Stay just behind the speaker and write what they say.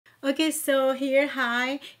Okay, so here,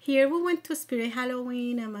 hi. Here we went to Spirit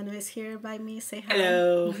Halloween, and Manu is here by me. Say hi.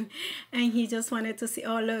 Hello. And he just wanted to see.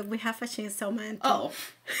 Oh, look, we have a chainsaw man to, Oh.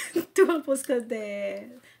 to help us cut the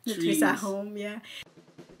trees at Trees. home. Yeah.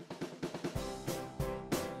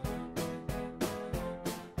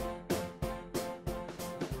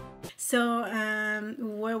 So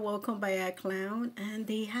we're welcomed by a clown, and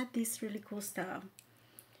they had this really cool stuff.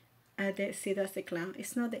 See, that's the clown.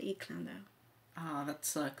 It's not the e-clown though. Oh, that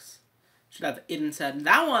sucks. Should have it instead.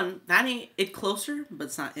 That one, that ain't it closer, but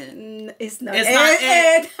it's not it. It's not It's it. not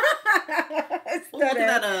it. It's Oh, not look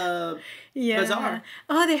at it. that Yeah. bazaar.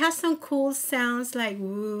 Oh, they have some cool sounds like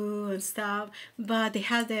woo and stuff, but they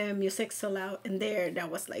have the music so loud in there that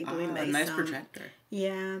was like doing like Nice some, projector.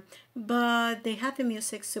 yeah, but they had the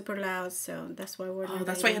music super loud, so that's why we're Oh, not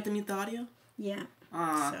that's why you ready. have to mute the audio? Yeah.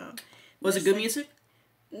 So Was it good music?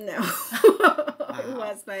 no. It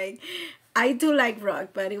was like, I do like rock,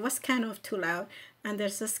 but it was kind of too loud. And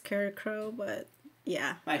there's a scarecrow, but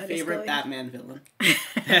yeah. My that is favorite going- Batman villain.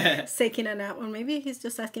 taking a nap, or maybe he's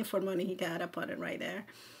just asking for money. He got a button right there.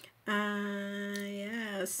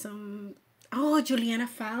 Yeah, some. Oh, Juliana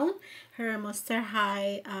found her Monster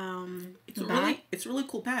High bag. It's a really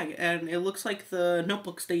cool bag, and it looks like the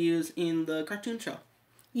notebooks they use in the cartoon show.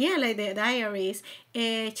 Yeah, like the diaries.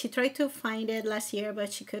 She tried to find it last year,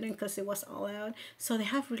 but she couldn't because it was all out. So they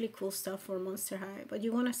have really cool stuff for Monster High, but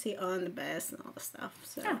you want to see on the best and all the stuff.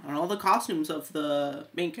 So. Yeah, and all the costumes of the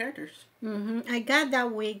main characters. I got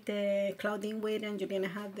that wig, the Claudine wig, and Juliana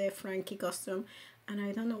had the Frankie costume, and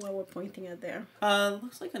I don't know what we're pointing at there.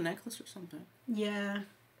 Looks like a necklace or something. Yeah.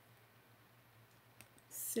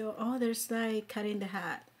 So, oh, there's like Cat in the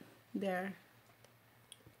Hat there.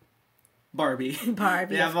 Barbie.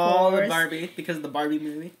 Barbie, They have of all the course. Barbie because of the Barbie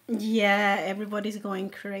movie. Yeah, everybody's going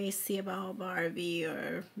crazy about Barbie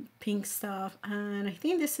or pink stuff. And I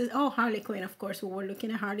think this is, oh, Harley Quinn, of course. We were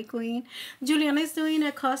looking at Harley Quinn. Juliana is doing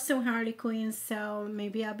a custom Harley Quinn, so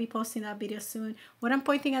maybe I'll be posting that video soon. What I'm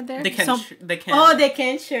pointing at there? They can. Oh, the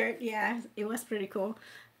Ken shirt. Yeah, it was pretty cool.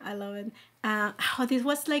 I love it. Oh, this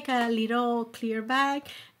was like a little clear bag,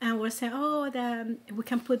 and we're saying, oh, we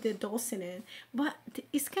can put the dolls in it, but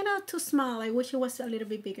it's kind of too small. I wish it was a little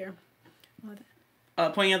bit bigger.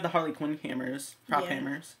 Pointing at the Harley Quinn hammers, prop Yeah.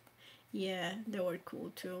 hammers. Yeah, they were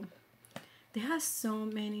cool too. They have so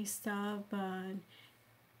many stuff, but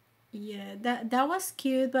yeah, that was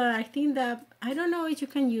cute. But I think that I don't know if you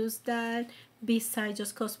can use that besides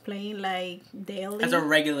just cosplaying like daily. As a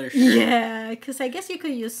regular shirt. Yeah, because I guess you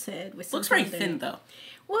could use it with. Looks something very thin underneath. though.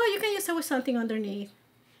 Well, you can use it with something underneath.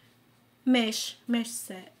 Mesh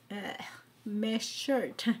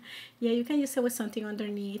shirt. Yeah, you can use it with something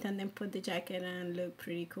underneath and then put the jacket and look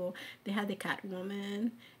pretty cool. They had the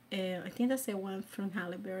Catwoman. I think that's the one from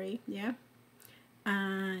Halle Berry. Yeah.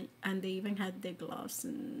 And they even had the gloves,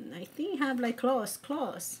 and I think have like claws.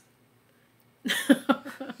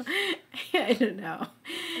 I don't know.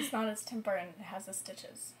 It's not as Tim Burton. It has the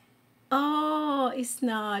stitches. Oh, it's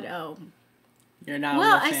not. Oh. You're not.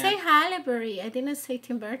 Well, a I fan. say Halle Berry. I didn't say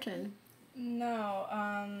Tim Burton. No,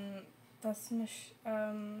 that's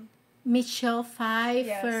Michelle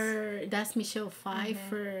Pfeiffer. Yes. That's Michelle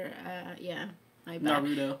Pfeiffer. Yeah. My bad.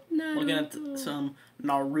 Naruto. We're gonna some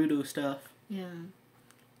Naruto stuff. Yeah.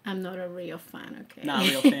 I'm not a real fan, okay? Not a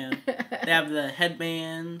real fan. They have the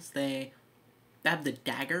headbands. They have the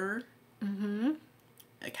dagger. Mm-hmm.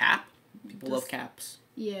 A cap. People love caps.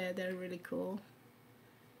 Yeah, they're really cool.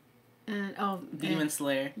 And Demon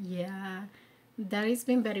Slayer. yeah, that has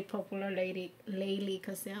been very popular lately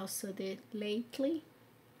because they also did lately.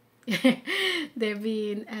 They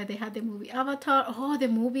had the movie Avatar. Oh, the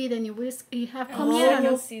movie, the new it have come out.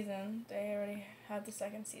 second season. They already had the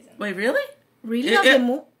second season. Wait, really? Really? It- Of the it-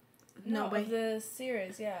 movie? No, wait. of the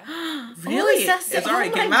series, yeah. Really? It's already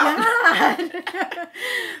came out. God.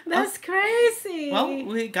 That's crazy. Well,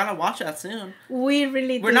 we gotta watch that soon. We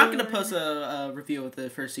really We're do. not gonna post a review of the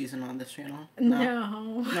first season on this channel.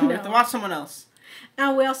 No. No, we have to watch someone else.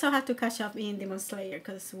 And we also have to catch up in Demon Slayer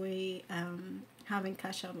because we haven't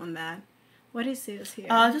catch up on that. What is this here?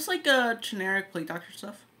 Just like generic Plague Doctor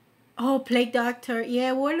stuff. Oh, Plague Doctor.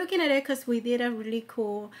 Yeah, we're looking at it because we did a really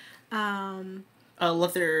cool.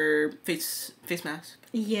 Love their face mask.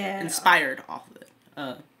 Yeah. Inspired off of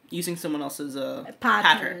it. Using someone else's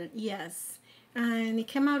pattern. Yes. And it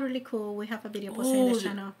came out really cool. We have a video posted on the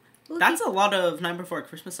channel. Ooh, That's a lot of Night Before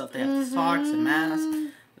Christmas stuff. They have the socks and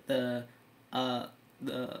masks, the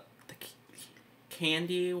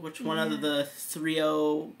candy, which one of the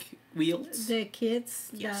 3-0 wheels? the kids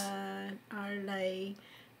Yes. that are like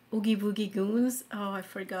Oogie Boogie Goons. Oh, I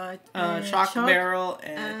forgot. Shock Barrel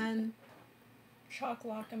and Chalk,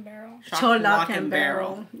 Lock, and Barrel. Chocolate Lock and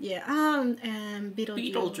Barrel. Yeah. And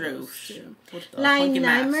Beetlejuice too. With the Like funky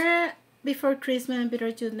mask. Nightmare Before Christmas,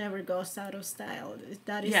 Beetlejuice never goes out of style.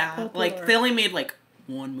 That is Yeah, popular. like they only made like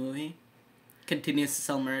one movie. Continues to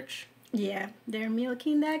sell merch. Yeah, they're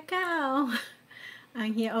milking that cow.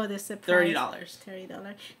 And here, oh, the surprise. $30.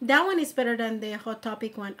 $30. That one is better than the Hot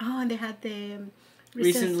Topic one. Oh, and they had the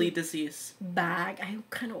Recently deceased. bag. I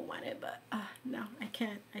kind of want it, but no, I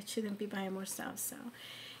can't. I shouldn't be buying more stuff. So,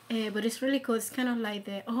 but it's really cool. It's kind of like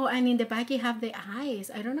the and in the back you have the eyes.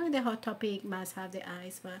 I don't know if the Hot Topic must have the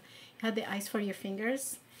eyes, but you have the eyes for your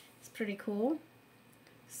fingers. It's pretty cool.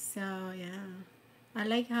 So yeah, I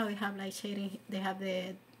like how they have like shading. They have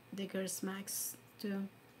the girls' max too.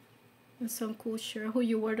 And some cool shirt. Who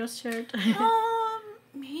you wear those shirt?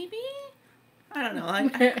 Maybe. I don't know.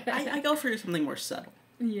 I go for something more subtle.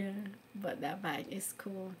 Yeah, but that bag is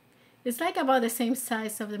cool. It's like about the same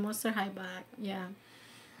size of the Monster High bag. Yeah,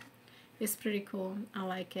 it's pretty cool. I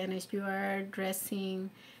like it. And if you are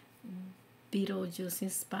dressing Beetlejuice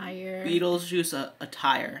inspired. Beetlejuice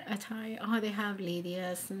attire. Oh, they have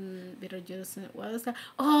Lydia's and Beetlejuice. And what was that?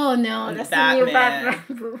 Oh no, And that's the new Batman.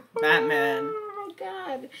 Batman. Batman. Oh my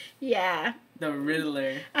god. Yeah. The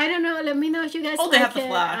Riddler. I don't know. Let me know if you guys Oh, they like have the it.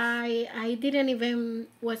 Flash. I didn't even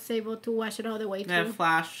was able to watch it all the way They have through.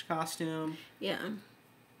 Flash costume. Yeah.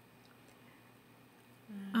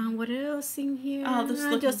 What else in here? Oh, this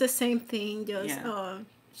looking- just the same thing. Just Yeah.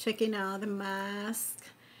 checking out the mask.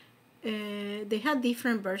 They had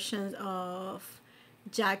different versions of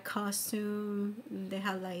Jack costume. They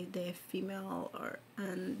had like the female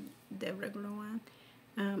and the regular one.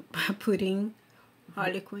 Pudding,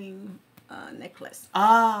 Harley Quinn necklace.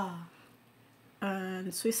 Ah.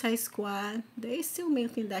 And Suicide Squad. They still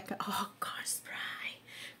making that. Corpse Bride.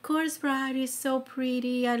 Corpse Bride is so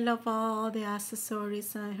pretty. I love all the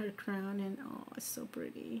accessories and her crown, and it's so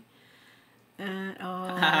pretty. And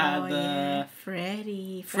yeah,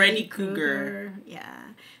 Freddy Krueger.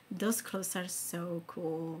 Yeah, those clothes are so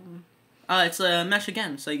cool. It's a mesh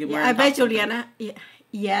again, so you can wear. Yeah, I it on top bet of something. Juliana. Yeah,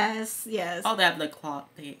 yes. Oh, they have the cloth.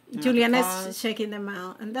 Juliana's checking them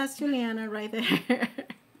out, and that's Juliana right there.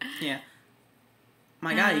 Yeah.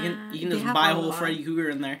 My God, you can They just have buy a a whole lot. Freddy Krueger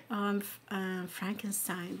in there.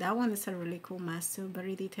 Frankenstein. That one is a really cool mask too,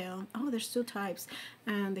 very detailed. Oh, there's two types,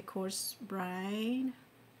 and the Corpse Bride.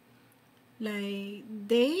 Like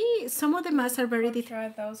some of the masks are very detailed.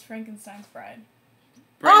 Tried that was Frankenstein's Bride.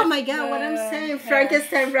 Oh my God, what I'm The saying, hair.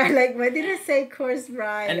 Frankenstein Bride. Like, why did I say Corpse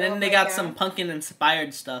Bride? And then Oh they my got God. some pumpkin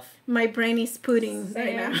inspired stuff. My brain is pudding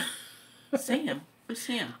right Sam. now. Sam. Who's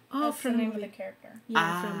Sam? Oh, That's the from name movie. of the character.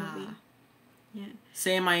 Yeah, from movie. Yeah.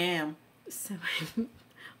 Sam I am. So,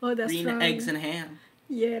 oh, that's Green from eggs and ham.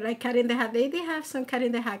 Yeah, like Cat in the Hat. They have some Cat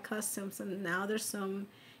in the Hat costumes, and now there's some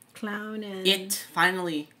clown and It.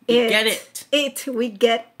 Finally. We get it. We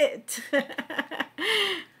get it.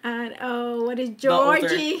 And what is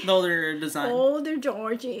Georgie? The older design. Older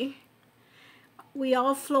Georgie. We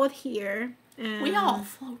all float here. And, We all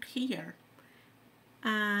float here.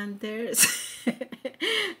 And there's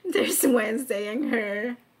Wednesday and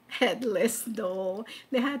her headless doll.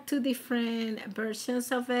 They had two different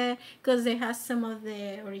versions of it because they had some of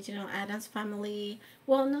the original Addams Family.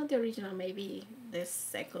 Well, not the original, maybe the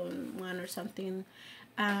second one or something.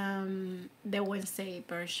 The Wednesday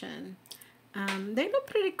version. They look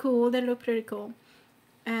pretty cool.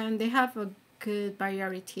 And they have a good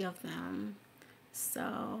variety of them.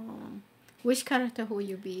 So, which character would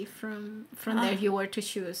you be from there if you were to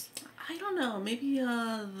choose? I don't know. Maybe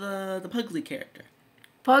the Pugsley character.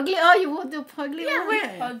 Pugsley? Oh, you would do Pugsley? Yeah, one?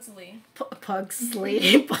 where? Pugsley.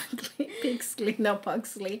 Pugsley. Pugsley. No,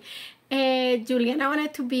 Pugsley. Juliana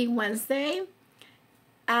wanted to be Wednesday.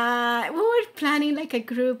 We were planning like a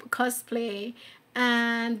group cosplay.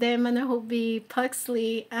 And then Mana would be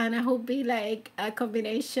Pugsley. And I would be like a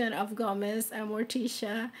combination of Gomez and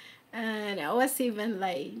Morticia. And I was even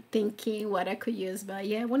like thinking what I could use. But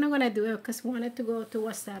yeah, we're not going to do it because we wanted to go to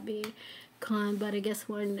Wasabi Con. But I guess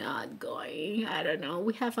we're not going. I don't know.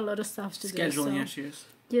 We have a lot of stuff to do. Scheduling issues.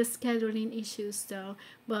 Just scheduling issues though.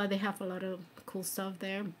 But they have a lot of cool stuff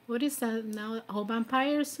there. What is that now? Oh,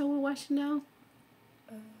 vampires. So we're watching now?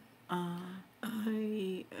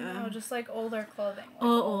 No, just like older clothing. Like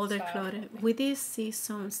Older style clothing. We did see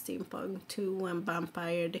some steampunk too and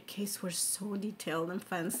vampire. The case were so detailed and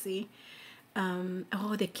fancy.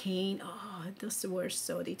 The cane. Oh, those were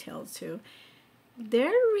so detailed too. They're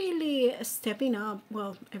really stepping up.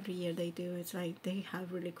 Well, every year they do. It's like they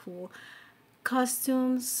have really cool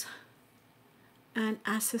costumes and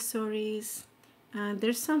accessories.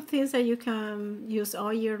 There's some things that you can use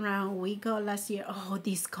all year round. We got last year, oh,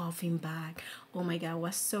 this coffin bag. Oh my God, it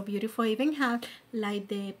was so beautiful. It even had like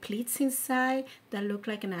the pleats inside that looked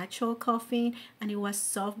like an actual coffin, and it was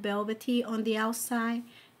soft velvety on the outside.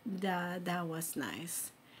 That was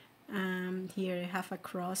nice. Here I have a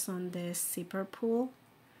cross on the zipper pull.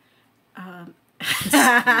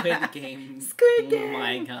 Squid Game. Squid Game. Oh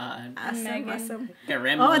my God. Awesome, Megan. awesome.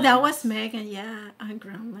 Gremlins. Oh, that was Megan, yeah, and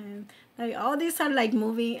Gremlin. Like all these are like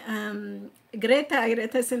movie.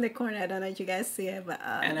 Greta's in the corner. I don't know if you guys see it, but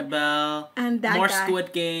Annabelle. and that More guy.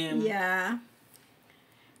 Squid Game. Yeah,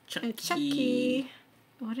 Chucky. and Chucky.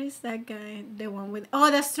 What is that guy? The one with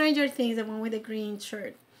the Stranger Things, the one with the green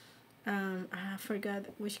shirt. I forgot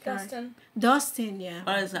which guy. Dustin, yeah.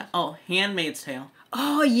 What is that? Oh, Handmaid's Tale.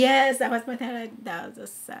 Oh yes, that was my thing. That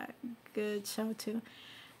was a good show too.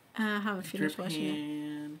 I haven't finished watching it.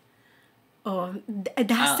 Japan. Oh,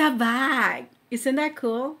 that's a bag. Isn't that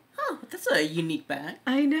cool? Oh, that's a unique bag.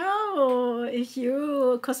 I know. If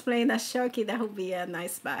you cosplaying as Shoki, that would be a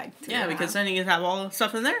nice bag too. Yeah, because then you can have all the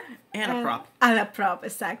stuff in there and a prop. And a prop,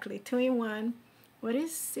 exactly. 2-in-1. What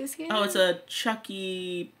is this here? Oh, it's a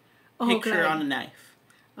Chucky picture great. on a knife.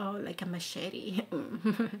 Oh, like a machete.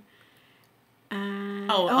 And,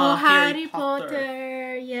 Harry Harry Potter.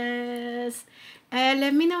 Potter. Yes.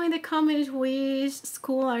 Let me know in the comments which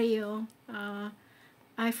school are you.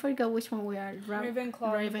 I forgot which one we are.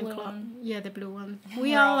 Ravenclaw. The blue one. Yeah, the blue one. We're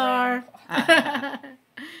We all all are. Ravenclaw.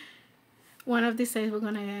 One of these days we're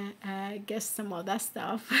gonna get some of that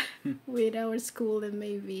stuff with our school and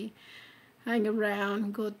maybe hang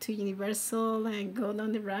around, go to Universal and go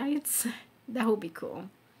on the rides. That would be cool.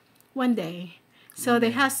 One day. So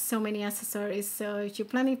they have so many accessories. So if you're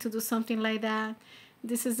planning to do something like that,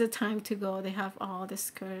 this is the time to go. They have all the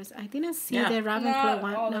skirts. I didn't see the Ravenclaw Not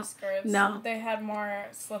one. all No. the skirts. No. They had more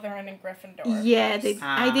Slytherin and Gryffindor. Yeah, first.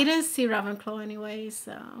 I didn't see Ravenclaw anyway,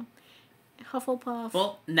 so Hufflepuff.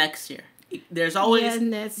 Well, next year. There's always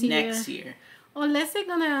next year. Unless they're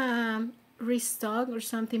gonna restock or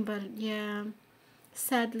something, but yeah,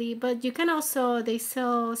 sadly. But you can also, they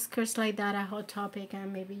sell skirts like that at Hot Topic,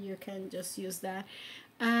 and maybe you can just use that.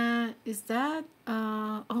 Is that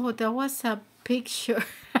that was a picture.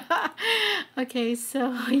 Okay,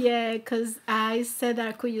 so yeah, because I said that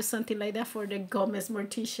I could use something like that for the Gomez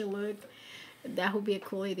Morticia look. That would be a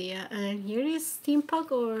cool idea. And here is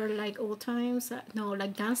steampunk or like old times. No,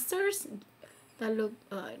 like gangsters that look,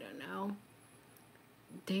 I don't know.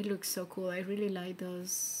 They look so cool. I really like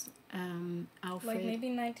those outfits. Like maybe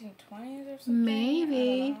 1920s or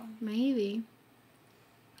something? Maybe.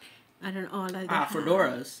 I don't know. Like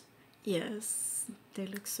fedoras. Yes, they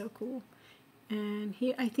look so cool. And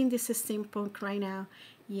here, I think this is steampunk right now.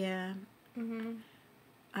 Yeah. Mm-hmm.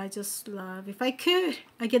 I just love, if I could,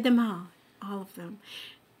 I get them all of them.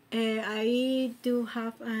 I do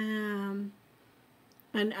have an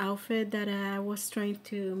outfit that I was trying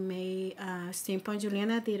to make steampunk.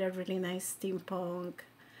 Juliana did a really nice steampunk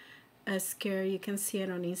skirt. You can see it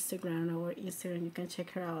on Instagram, or Instagram. You can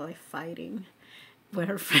check her out, like fighting with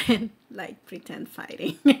her friend, like pretend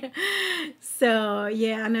fighting. So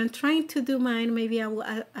yeah, and I'm trying to do mine. Maybe I will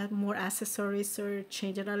add more accessories or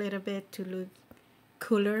change it a little bit to look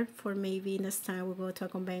cooler for maybe next time we go to a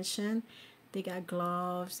convention. They got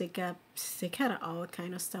gloves, they got all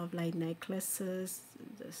kind of stuff like necklaces.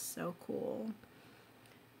 They're so cool.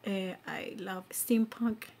 I love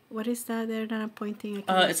steampunk. What is that there that I'm pointing?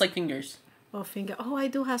 It's like fingers. Oh, finger. Oh, I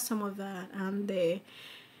do have some of that. And the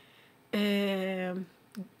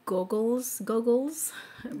goggles,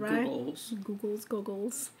 right? Goggles. Google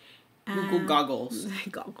goggles.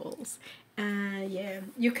 Goggles. Yeah,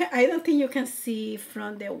 you can. I don't think you can see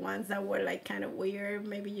from the ones that were like kind of weird.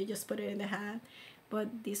 Maybe you just put it in the hat,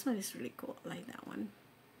 but this one is really cool. I like that one.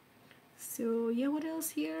 So yeah, what else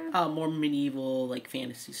here? More medieval, like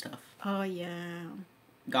fantasy stuff. Oh yeah.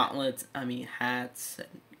 Gauntlets. Hats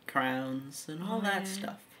and crowns and all that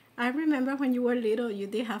stuff. I remember when you were little, you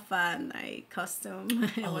did have fun, like costume.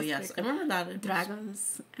 Oh yes, I remember that.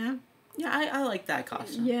 Dragons. Yeah, I like that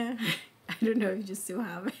costume. Yeah. I don't know if you still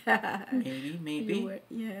have it. Maybe.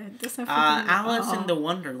 Alice in the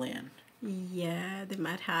Wonderland. Yeah, the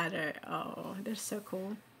Mad Hatter. Oh, they're so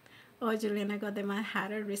cool. Oh, Juliana got the Mad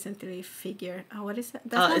Hatter recently figure. Oh, what is that?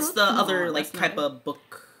 It's the other like type of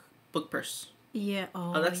book purse. Yeah.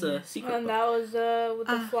 Oh, that's a secret. And that was with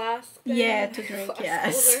the flask. Yeah, to drink.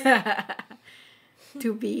 Yes.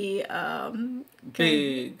 To be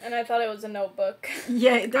big. And I thought it was a notebook.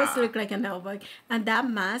 Yeah, it does look like a notebook. And that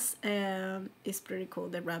mask is pretty cool.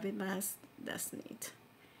 The rabbit mask, that's neat.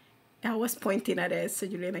 I was pointing at it so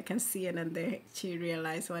Juliana can see it, and then she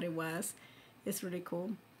realized what it was. It's really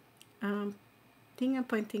cool. I think I'm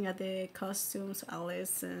pointing at the costumes,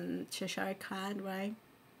 Alice and Cheshire Cat, right?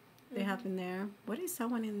 They have in there. What is that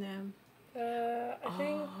one in there? I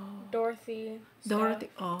think Dorothy. Dorothy.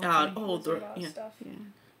 Stuff. Okay. There's a lot of yeah. stuff. Yeah.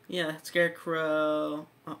 Yeah, Scarecrow.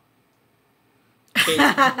 Oh.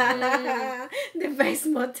 The Vice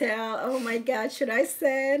Motel. Oh my God, should I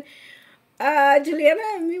say? Juliana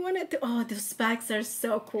and me wanted to. Oh, those bags are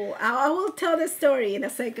so cool. I will tell the story in a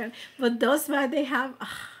second. But those bags they have,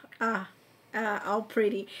 all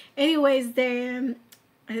pretty. Anyways, then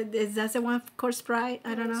is that the one Course Pride?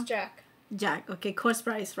 I don't know. It's Jack. Jack. Okay, Course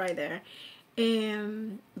Pride is right there.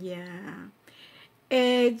 Yeah.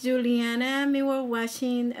 Juliana and me were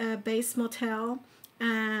watching Base Motel.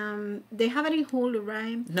 They have it in Hulu,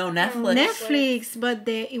 right? No, Netflix. Netflix, but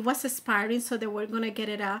it was expiring, so they were gonna get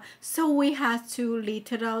it out. So we had to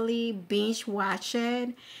literally binge watch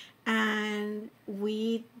it, and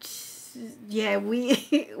we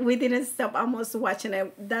we didn't stop almost watching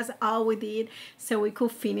it. That's all we did, so we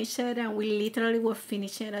could finish it, and we literally were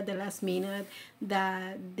finishing it at the last minute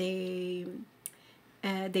that they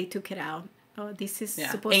took it out. Oh, this is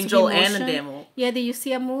supposed Angel to be motion. and a Devil. Yeah, did you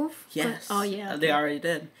see a move? Yes. Oh, yeah. They already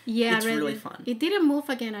did. Yeah, it's really fun. It didn't move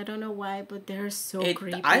again. I don't know why, but they're so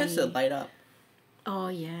creepy. The eyes said light up. Oh,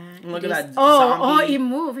 yeah. Look at that zombie. Oh,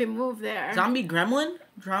 it moved there. Zombie gremlin?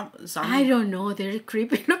 Zombie? I don't know. They're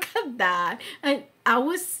creepy. Look at that. And I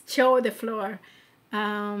was show the floor.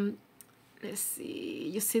 Let's see.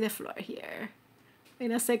 You see the floor here.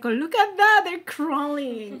 In a second, look at that, they're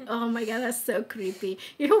crawling. Oh my God, that's so creepy.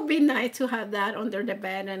 It would be nice to have that under the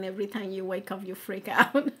bed, and every time you wake up, you freak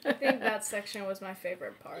out. I think that section was my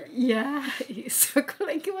favorite part. Yeah, it's so cool.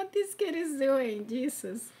 Like what this kid is doing,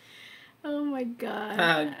 Jesus. Oh my God.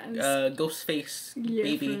 Ghostface Yeah,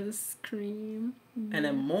 baby. from Scream. And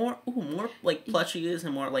then more like plushies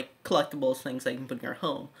and more like collectibles, things that you can put in your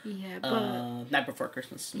home. Yeah, but Night Before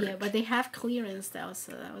Christmas. yeah, but they have clearance though,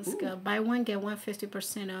 so that was good. Buy one get one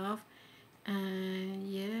 50% off. And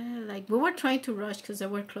yeah, like we were trying to rush because they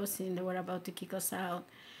were closing. They were about to kick us out.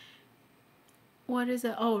 What is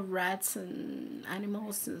it? Oh, rats and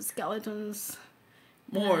animals and skeletons.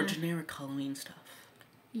 More generic Halloween stuff.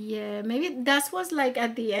 Yeah, maybe that was like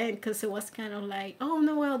at the end because it was kind of like, oh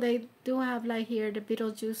no, well they do have like here the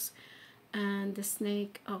Beetlejuice and the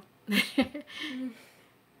snake. Oh,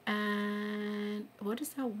 and what is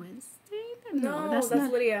that, Wednesday? No, that's not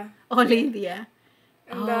Lydia. Oh, Lydia.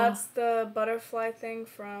 And that's the butterfly thing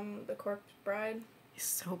from The Corpse Bride. It's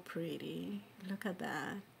so pretty. Look at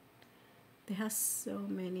that. They have so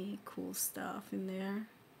many cool stuff in there.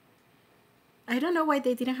 I don't know why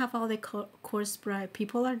they didn't have all the Corpse Bride.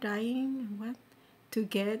 People are dying. What? To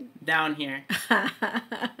get down here.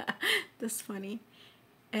 That's funny.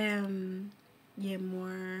 Yeah,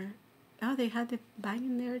 more. Oh, they had the bag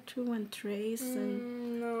in there too and trays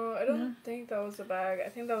and. No, I don't think that was a bag. I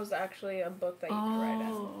think that was actually a book that you could write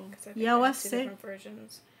in. 'Cause I think I was two saying. different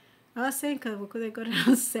versions. I was saying because we could go down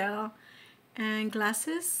and sell, and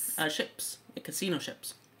glasses. Ships, like casino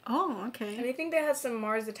ships. Oh, okay. And I think they had some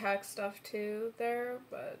Mars Attack stuff too there,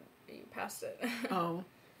 but you passed it. Oh.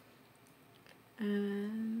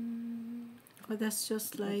 Well, that's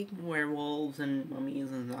just like werewolves and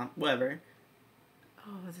mummies and whatever.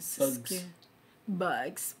 Oh, this Bugs. is good.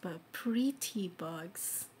 Bugs, but pretty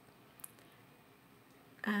bugs.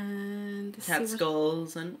 And Cat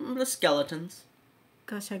skulls and the skeletons.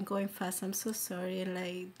 Gosh, I'm going fast. I'm so sorry.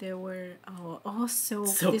 Like there were soap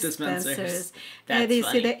dispensers. And That's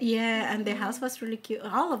funny. Yeah, and the house was really cute.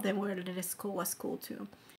 All of them were. The school was cool too.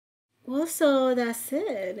 Well, so that's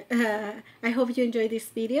it. I hope you enjoyed this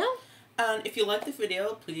video. And if you like the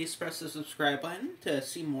video, please press the subscribe button to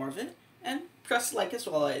see more of it, and press like as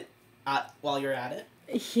well while you're at it.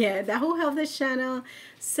 Yeah, that will help the channel.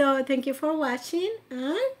 So thank you for watching.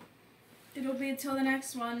 It'll be until the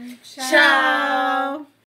next one. Ciao.